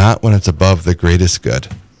not when it's above the greatest good.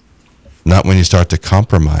 Not when you start to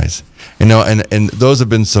compromise. And those have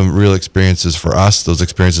been some real experiences for us. Those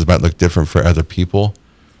experiences might look different for other people.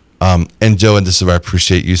 And Joe, and this is where I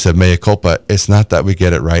appreciate you said mea culpa. It's not that we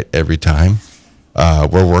get it right every time.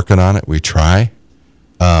 We're working on it. We try.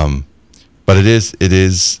 But it's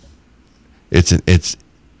an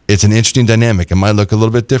interesting dynamic. It might look a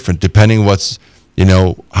little bit different depending what's,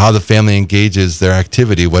 how the family engages their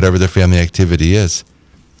activity, whatever their family activity is.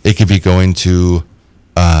 It could be going to,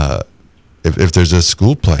 if there's a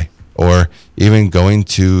school play, or even going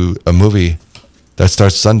to a movie that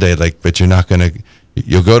starts Sunday, but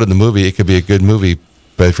you'll go to the movie. It could be a good movie,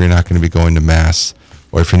 but if you're not going to be going to Mass,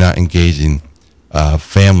 or if you're not engaging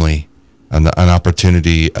family, an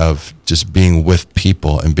opportunity of just being with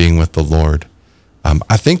people and being with the Lord,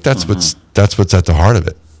 I think that's what's at the heart of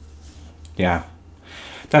it. Yeah,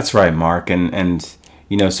 that's right, Mark. And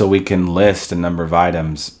so we can list a number of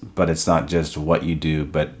items, but it's not just what you do,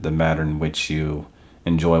 but the manner in which you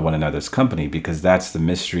enjoy one another's company, because that's the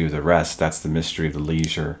mystery of the rest. That's the mystery of the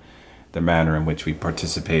leisure, the manner in which we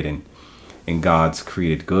participate in God's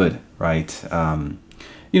created good, right? As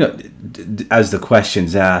the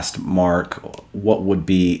questions asked, Mark, what would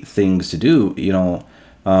be things to do?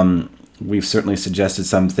 We've certainly suggested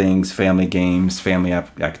some things: family games, family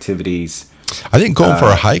activities. I think going for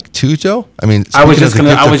a hike too, Joe. I was just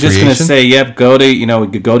gonna say, yep. Go to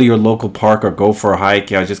your local park or go for a hike.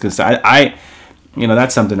 Yeah, I was just gonna say, I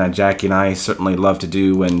that's something that Jackie and I certainly love to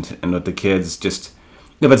do, and with the kids, just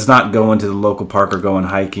if it's not going to the local park or going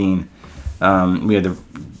hiking, we had the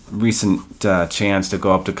recent chance to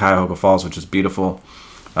go up to Cuyahoga Falls, which is beautiful.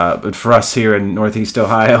 But for us here in Northeast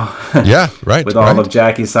Ohio, yeah, right, with all of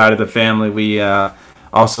Jackie's side of the family, we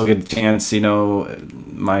also get a chance.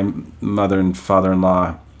 My mother and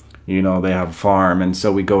father-in-law, they have a farm, and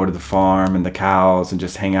so we go to the farm and the cows and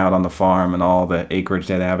just hang out on the farm and all the acreage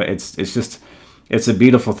that they have. It's a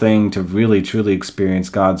beautiful thing to really truly experience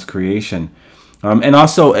God's creation. And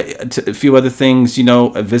also a few other things,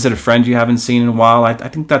 visit a friend you haven't seen in a while. I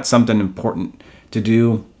think that's something important to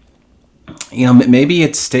do. Maybe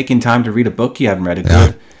it's taking time to read a book you haven't read, a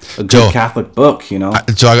good Joe, Catholic book, So I'm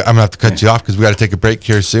going to have to cut you off because we got to take a break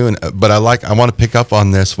here soon. But I want to pick up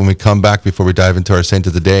on this when we come back before we dive into our Saint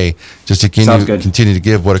of the Day, just to continue to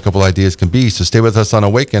give what a couple ideas can be. So stay with us on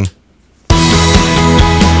Awaken.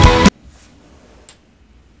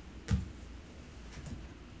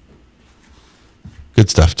 Good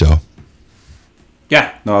stuff, Joe.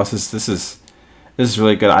 Yeah, no, this is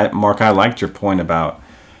really good. Mark, I liked your point about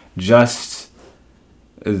just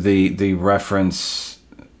the reference,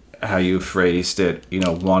 how you phrased it,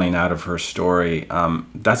 wanting out of her story.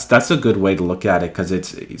 That's a good way to look at it, because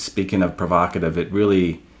it's, speaking of provocative, it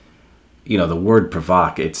really, the word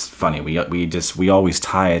provoke, it's funny. We always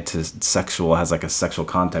tie it to sexual, has like a sexual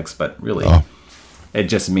context, but really it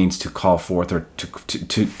just means to call forth, or to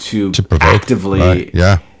provoke, actively. Right.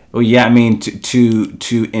 Yeah. Well, yeah, to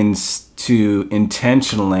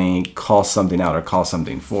intentionally call something out or call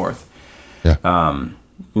something forth. Yeah.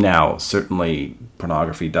 Now, certainly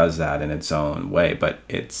pornography does that in its own way, but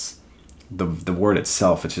it's the word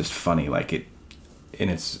itself. It's just funny, like it in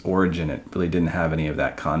its origin, it really didn't have any of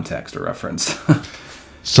that context or reference.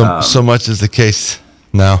 So much is the case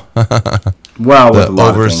now. Well, with the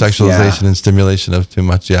over sexualization and stimulation of too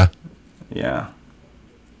much. Yeah. Yeah.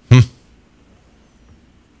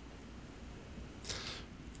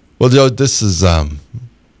 Well, Joe, this is, all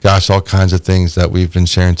kinds of things that we've been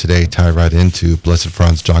sharing today tie right into Blessed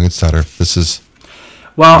Franz Jorgenstadter. This is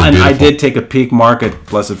and beautiful. I did take a peek, Mark, at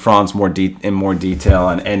Blessed Franz in more detail,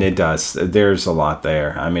 and it does. There's a lot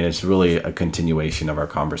there. It's really a continuation of our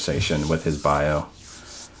conversation with his bio.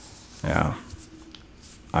 Yeah.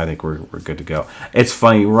 I think we're good to go. It's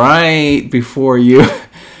funny, right before you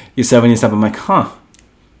said when you stepped, I'm like,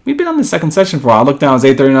 we've been on the second session for a while. I looked down, it was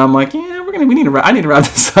 8:30, and I'm like, yeah, I need to wrap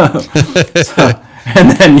this up.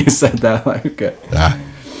 And then you said that, like, okay.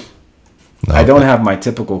 No, I don't have my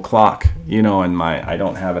typical clock, and I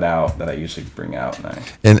don't have it out that I usually bring out.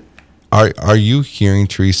 And are you hearing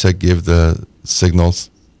Teresa give the signals?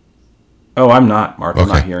 Oh, I'm not, Mark. I'm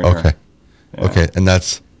not hearing her. Yeah. Okay, and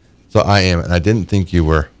so I am, and I didn't think you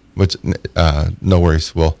were, which, no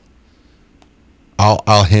worries. Well,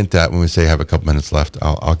 I'll hint that when we say have a couple minutes left.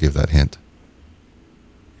 I'll give that hint.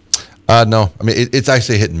 No, I mean, it's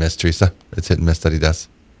actually hit and miss, Teresa. It's hit and miss that he does.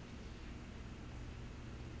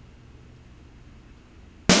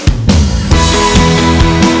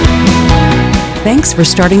 Thanks for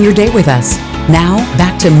starting your day with us. Now,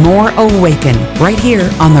 back to more Awaken, right here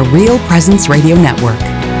on the Real Presence Radio Network.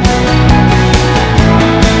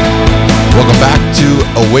 Welcome back to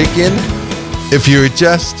Awaken. If you're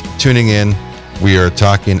just tuning in, we are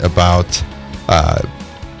talking about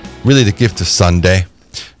really the gift of Sunday,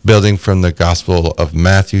 building from the Gospel of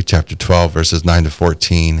Matthew, chapter 12, verses 9 to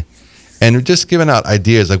 14. And we're just giving out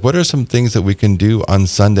ideas, like what are some things that we can do on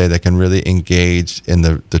Sunday that can really engage in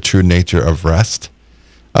the true nature of rest?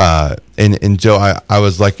 And Joe, I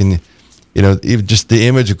was liking, even just the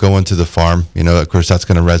image of going to the farm, of course that's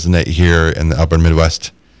going to resonate here in the upper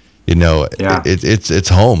Midwest. It's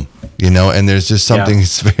home, and there's just something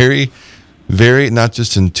that's very, very not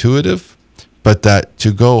just intuitive, but that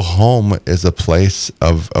to go home is a place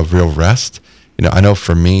of real rest. I know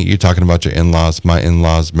for me, you're talking about your in-laws. My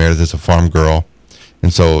in-laws, Meredith is a farm girl.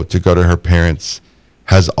 And so to go to her parents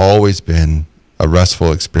has always been a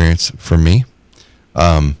restful experience for me.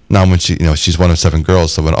 Now when she's one of 7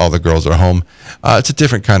 girls, so when all the girls are home, it's a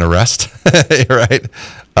different kind of rest, right?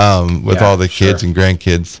 With all the kids and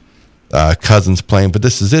grandkids, cousins playing. But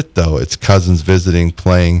this is it, though. It's cousins visiting,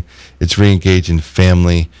 playing. It's re-engaging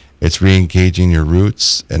family. It's re-engaging your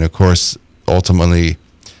roots. And, of course, ultimately,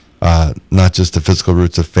 not just the physical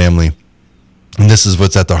roots of family. And this is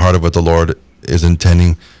what's at the heart of what the Lord is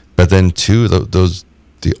intending. But then, too, the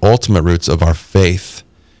ultimate roots of our faith,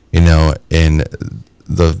 in the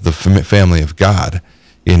family of God,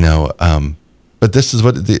 But this is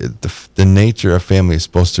what the nature of family is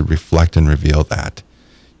supposed to reflect and reveal that,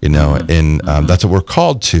 and that's what we're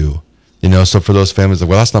called to, So for those families,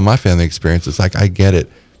 well, that's not my family experience. It's like, I get it,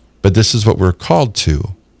 but this is what we're called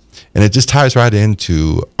to. And it just ties right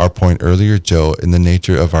into our point earlier, Joe, in the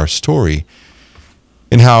nature of our story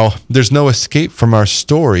and how there's no escape from our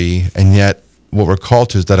story. And yet what we're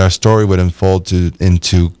called to is that our story would unfold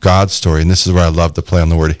into God's story. And this is where I love to play on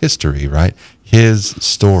the word history, right? His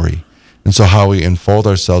story. And so how we unfold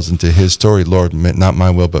ourselves into his story, Lord, not my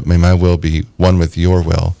will, but may my will be one with your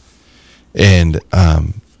will. And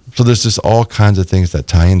so there's just all kinds of things that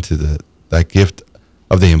tie into that gift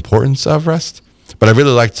of the importance of rest. But I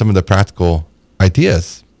really liked some of the practical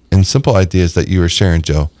ideas and simple ideas that you were sharing,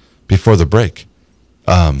 Joe, before the break.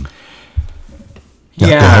 And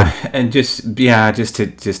just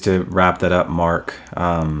to wrap that up, Mark,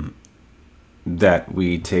 that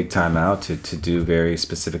we take time out to do very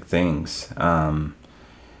specific things.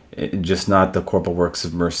 Just not the corporal works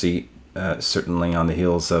of mercy, certainly on the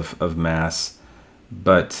heels of Mass,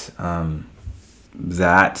 but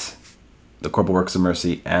that the corporal works of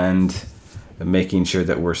mercy and making sure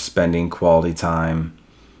that we're spending quality time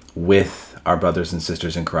with our brothers and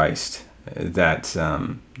sisters in Christ. That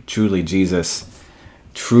truly Jesus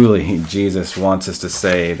wants us to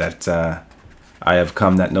say that I have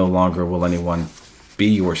come that no longer will anyone be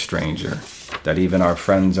your stranger, that even our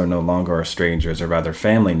friends are no longer our strangers, or rather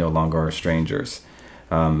family no longer are strangers.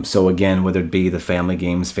 So again, whether it be the family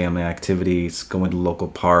games, family activities, going to the local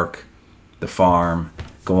park, the farm,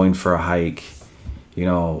 going for a hike,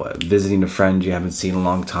 visiting a friend you haven't seen in a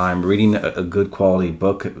long time, reading a good quality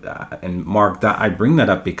book. And Mark, I bring that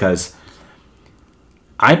up because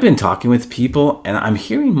I've been talking with people and I'm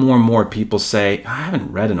hearing more and more people say, I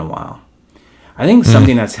haven't read in a while. I think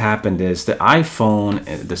something that's happened is the iPhone,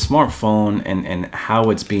 the smartphone, and how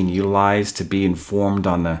it's being utilized to be informed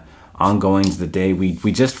on the ongoings of the day.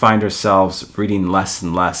 We just find ourselves reading less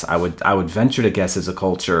and less. I would venture to guess as a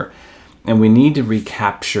culture, and we need to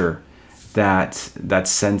recapture that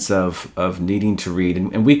sense of needing to read.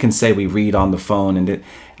 And we can say we read on the phone, and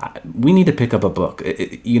we need to pick up a book.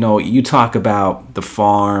 You talk about the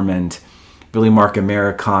farm and Billy Mark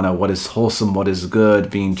Americana, what is wholesome, what is good,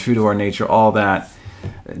 being true to our nature, all that.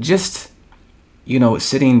 Just,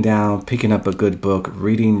 sitting down, picking up a good book,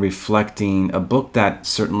 reading, reflecting, a book that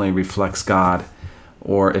certainly reflects God,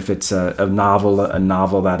 or if it's a novel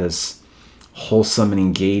that is wholesome and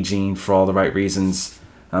engaging for all the right reasons.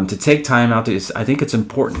 To take time out I think it's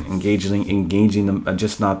important, engaging them,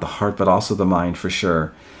 just not the heart, but also the mind for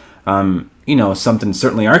sure. Something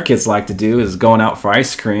certainly our kids like to do is going out for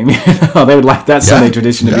ice cream. They would like that Sunday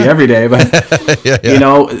tradition to be every day, but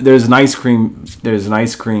there's an ice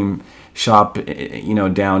cream shop,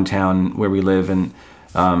 downtown where we live, and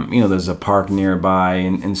there's a park nearby,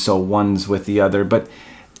 and so one's with the other. But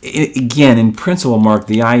again, in principle, Mark,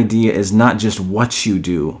 the idea is not just what you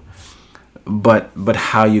do, but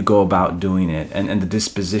how you go about doing it, and the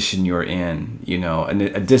disposition you're in, and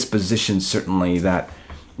a disposition certainly that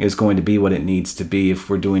is going to be what it needs to be if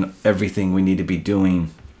we're doing everything we need to be doing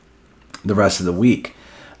the rest of the week.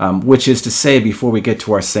 Which is to say, before we get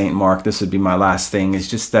to our Saint Mark, this would be my last thing, is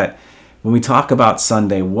just that when we talk about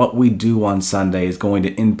Sunday, what we do on Sunday is going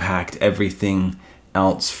to impact everything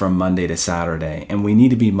else from Monday to Saturday. And we need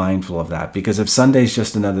to be mindful of that, because if Sunday is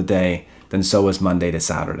just another day, then so is Monday to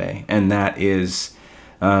Saturday. And that is,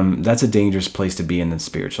 that's a dangerous place to be in the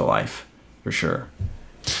spiritual life, for sure.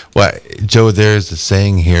 Well, Joe, there's a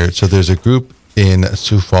saying here. So there's a group in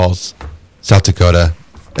Sioux Falls, South Dakota,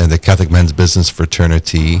 and the Catholic Men's Business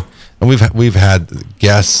Fraternity, and we've had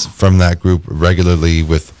guests from that group regularly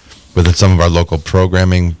within some of our local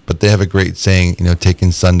programming. But they have a great saying,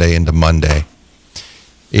 taking Sunday into Monday.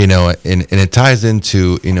 And it ties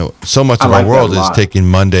into so much of our world is taking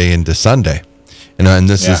Monday into Sunday. And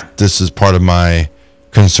this is part of my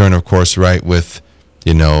concern, of course, right? With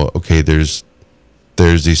okay, there's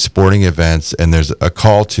these sporting events, and there's a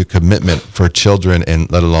call to commitment for children and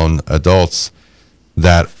let alone adults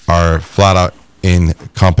that are flat out in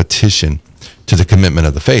competition to the commitment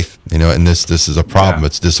of the faith, and this is a problem.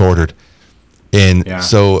 It's disordered. And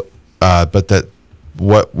so, but that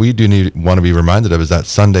what we do want to be reminded of is that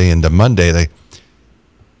Sunday into Monday,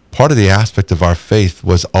 part of the aspect of our faith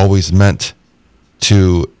was always meant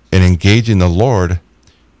to, in engaging the Lord,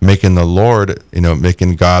 making the Lord,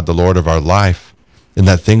 making God the Lord of our life, and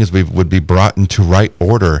that things would be brought into right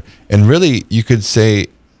order. And really, you could say,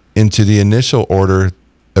 into the initial order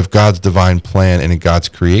of God's divine plan and in God's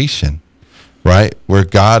creation, right? Where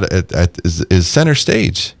God is center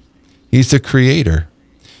stage. He's the creator,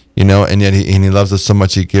 and yet he loves us so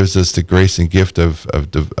much. He gives us the grace and gift of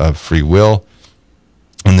free will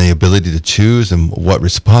and the ability to choose, and what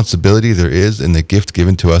responsibility there is in the gift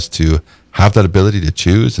given to us to have that ability to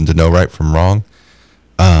choose and to know right from wrong.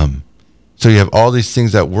 So you have all these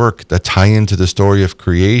things at work that tie into the story of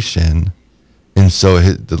creation. And so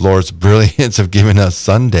the Lord's brilliance of giving us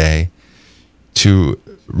Sunday to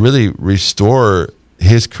really restore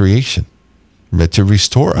his creation, to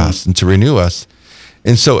restore us and to renew us.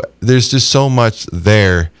 And so there's just so much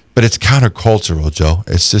there, but it's countercultural, Joe.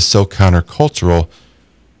 It's just so countercultural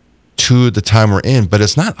to the time we're in, but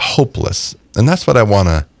it's not hopeless. And that's what I want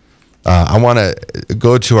to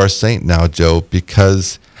go to our saint now, Joe,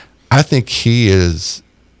 because I think he is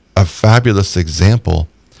a fabulous example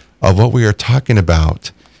of what we are talking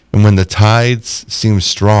about. And when the tides seem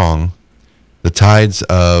strong, the tides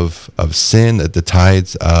of sin, the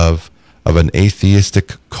tides of an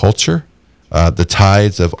atheistic culture, the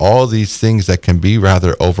tides of all these things that can be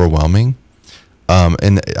rather overwhelming.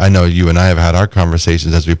 And I know you and I have had our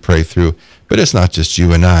conversations as we pray through, but it's not just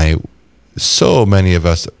you and I. So many of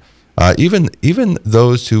us, even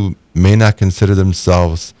those who may not consider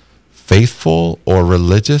themselves faithful or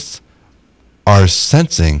religious, are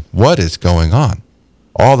sensing what is going on.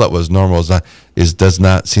 All that was normal does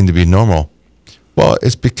not seem to be normal. Well,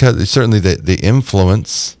 it's because certainly the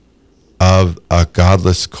influence of a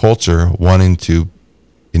godless culture wanting to,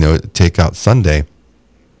 take out Sunday,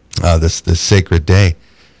 this sacred day.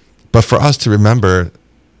 But for us to remember,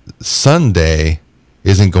 Sunday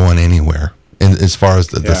isn't going anywhere as far as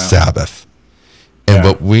the Sabbath. And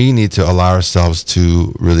but we need to allow ourselves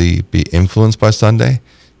to really be influenced by Sunday,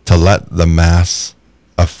 to let the Mass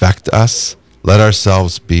affect us, let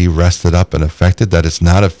ourselves be rested up and affected, that it's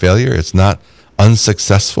not a failure, it's not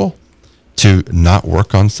unsuccessful to not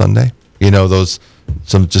work on Sunday.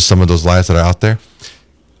 Some of those lies that are out there.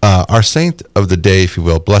 Our saint of the day, if you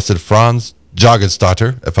will, Blessed Franz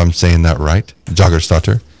Jaggersdotter, if I'm saying that right,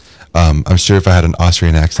 Jaggersdotter. I'm sure if I had an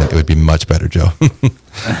Austrian accent, it would be much better, Joe.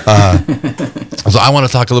 So I want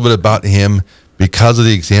to talk a little bit about him because of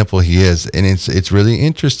the example he is. And it's really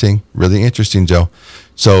interesting, Joe.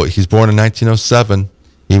 So he's born in 1907.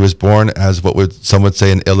 He was born as some would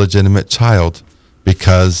say an illegitimate child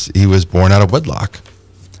because he was born out of wedlock.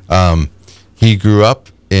 He grew up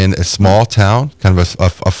in a small town, kind of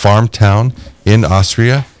a farm town in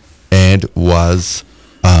Austria, and was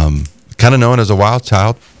kind of known as a wild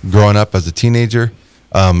child growing up as a teenager.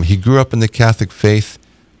 He grew up in the Catholic faith.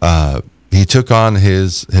 He took on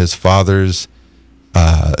his father's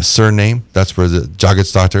surname. That's where the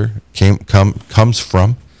Jaggersdotter comes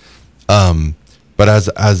from. But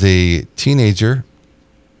as a teenager,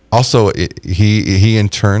 also he in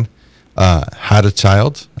turn had a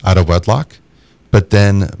child out of wedlock, but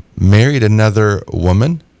then married another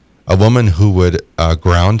woman, a woman who would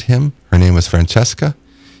ground him. Her name was Francesca.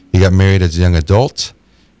 He got married as a young adult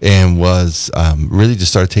and was really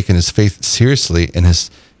just started taking his faith seriously, and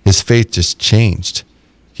his faith just changed.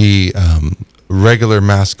 He, regular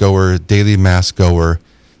mass goer, daily mass goer,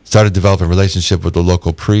 started developing a relationship with the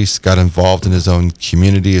local priest, got involved in his own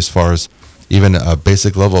community as far as even a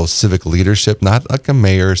basic level of civic leadership, not like a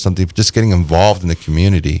mayor or something, but just getting involved in the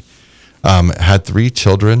community. Had 3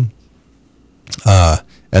 children,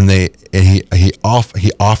 and he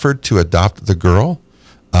offered to adopt the girl,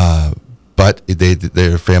 but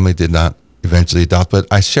their family did not eventually adopt. But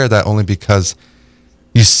I share that only because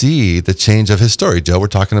you see the change of his story, Joe. We're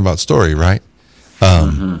talking about story, right?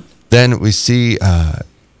 Then we see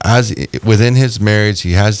as within his marriage,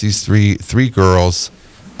 he has these three girls.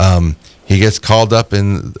 He gets called up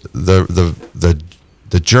in the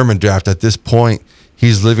German draft. At this point,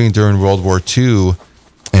 he's living during World War II,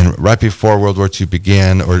 and right before World War II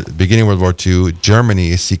began, or beginning World War II, Germany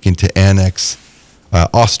is seeking to annex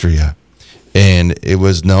Austria, and it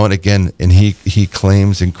was known again. And he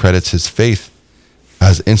claims and credits his faith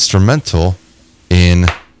as instrumental in.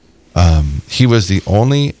 He was the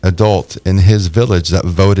only adult in his village that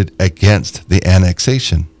voted against the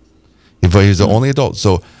annexation. He was the only adult.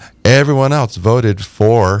 So everyone else voted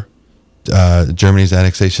for Germany's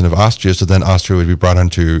annexation of Austria. So then Austria would be brought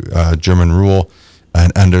under German rule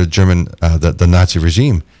and under the Nazi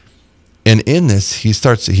regime. And in this,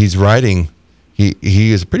 he's writing.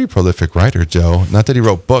 He is a pretty prolific writer, Joe. Not that he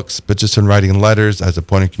wrote books, but just in writing letters as a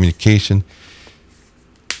point of communication.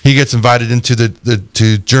 He gets invited into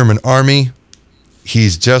the German army.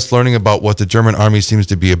 He's just learning about what the German army seems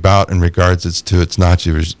to be about in regards to its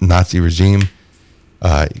Nazi regime.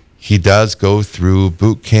 He does go through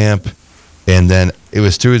boot camp, and then it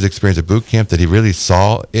was through his experience at boot camp that he really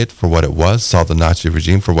saw it for what it was, saw the Nazi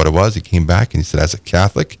regime for what it was. He came back and he said, as a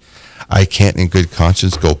Catholic, I can't in good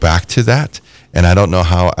conscience go back to that. And I don't know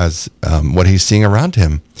how, as what he's seeing around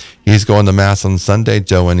him. He's going to Mass on Sunday,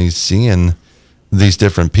 Joe, and he's seeing these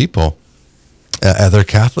different people, other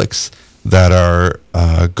Catholics that are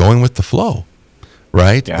going with the flow,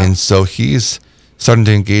 right? Yeah. And so he's starting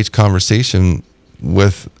to engage conversation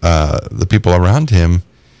with the people around him,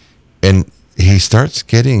 and he starts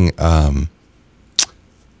getting, the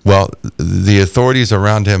authorities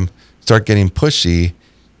around him start getting pushy,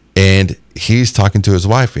 and he's talking to his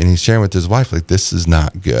wife, and he's sharing with his wife, like, this is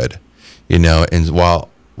not good, and while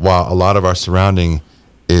a lot of our surrounding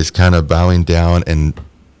is kind of bowing down and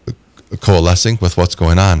coalescing with what's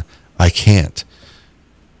going on, I can't.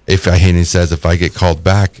 And he says, if I get called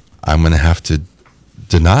back, I'm going to have to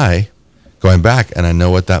deny going back. And I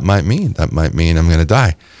know what that might mean. That might mean I'm going to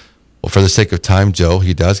die. Well, for the sake of time, Joe,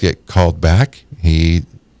 he does get called back. He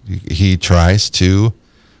tries to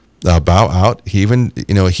bow out. He even,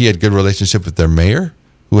 he had good relationship with their mayor,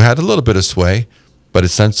 who had a little bit of sway, but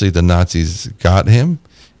essentially the Nazis got him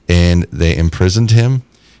and they imprisoned him.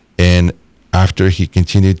 And after he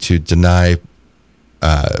continued to deny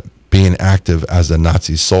being active as a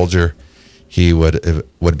Nazi soldier, he would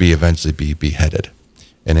eventually be beheaded.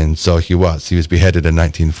 And so he was beheaded in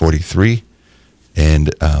 1943. And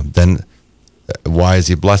then, why is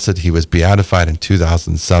he blessed? He was beatified in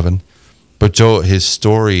 2007. But Joe, his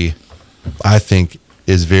story, I think,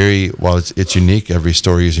 is while it's unique, every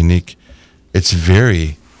story is unique, it's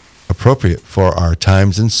very appropriate for our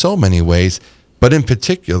times in so many ways. But in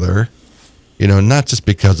particular, not just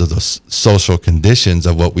because of the social conditions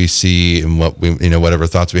of what we see and what we, whatever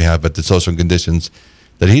thoughts we have, but the social conditions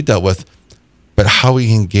that he dealt with, but how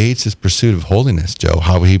he engaged his pursuit of holiness, Joe,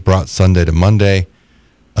 how he brought Sunday to Monday.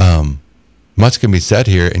 Much can be said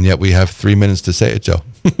here, and yet we have 3 minutes to say it, Joe.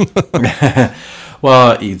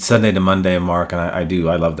 Well, it's Sunday to Monday, Mark, and I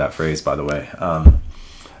love that phrase, by the way.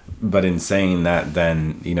 But in saying that,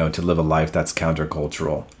 then, to live a life that's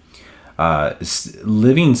countercultural.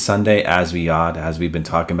 Living Sunday as we ought, as we've been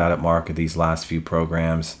talking about it, Mark, these last few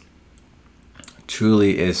programs,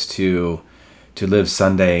 truly is to live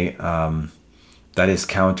Sunday that is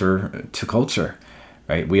counter to culture,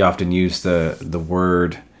 right? We often use the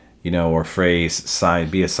word, or phrase,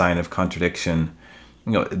 be a sign of contradiction.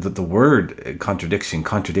 The word contradiction,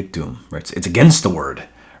 contradictum, right? It's against the word,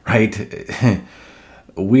 right?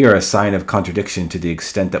 We are a sign of contradiction to the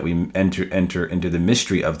extent that we enter into the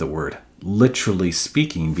mystery of the word, literally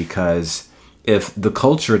speaking, because if the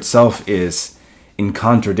culture itself is in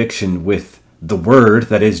contradiction with the word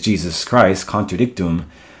that is Jesus Christ, contradictum,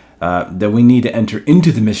 that we need to enter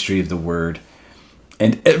into the mystery of the Word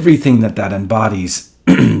and everything that embodies,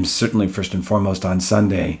 certainly first and foremost on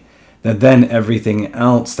Sunday, that then everything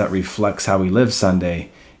else that reflects how we live Sunday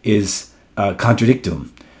is contradictum,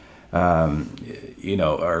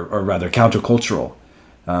 or rather countercultural,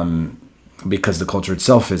 because the culture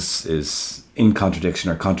itself is in contradiction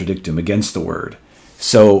or contradictum against the Word.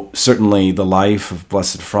 So certainly the life of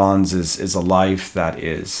Blessed Franz is a life that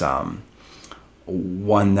is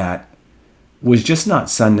one that was just not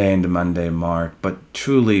Sunday into Monday mark, but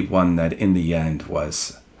truly one that in the end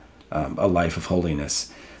was a life of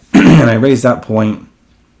holiness. And I raise that point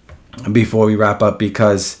before we wrap up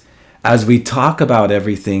because as we talk about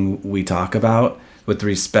everything we talk about with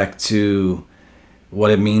respect to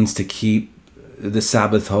what it means to keep the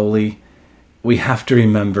Sabbath holy, we have to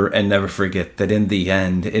remember and never forget that in the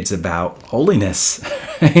end, it's about holiness,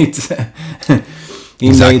 right?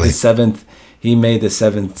 He made the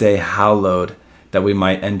seventh day hallowed that we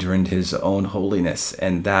might enter into his own holiness.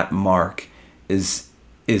 And that mark is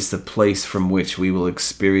the place from which we will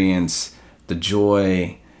experience the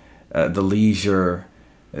joy, the leisure,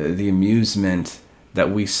 the amusement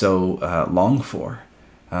that we so long for.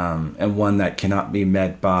 And one that cannot be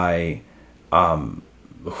met by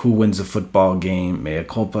who wins a football game, mea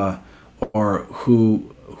culpa, or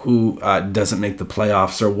who doesn't make the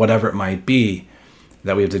playoffs or whatever it might be,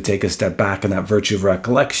 that we have to take a step back in that virtue of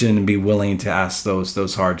recollection and be willing to ask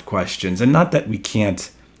those hard questions. And not that we can't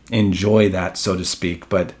enjoy that, so to speak,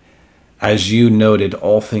 but as you noted,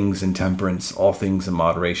 all things in temperance, all things in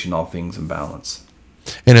moderation, all things in balance.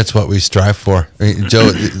 And it's what we strive for. I mean,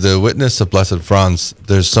 Joe, the witness of Blessed Franz,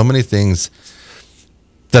 there's so many things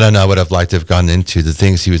that I know I would have liked to have gone into. The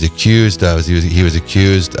things he was accused of. He was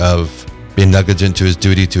accused of being negligent to his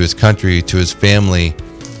duty, to his country, to his family,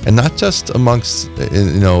 and not just amongst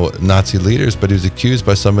Nazi leaders, but he was accused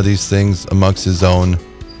by some of these things amongst his own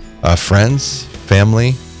friends,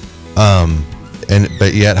 family,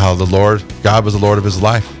 but yet how God was the Lord of his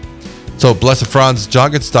life. So Blessed Franz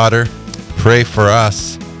Jagensdottir, pray for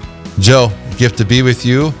us. Joe, gift to be with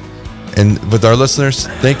you and with our listeners.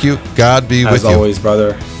 Thank you. God be with you. As always,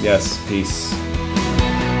 brother. Yes, peace.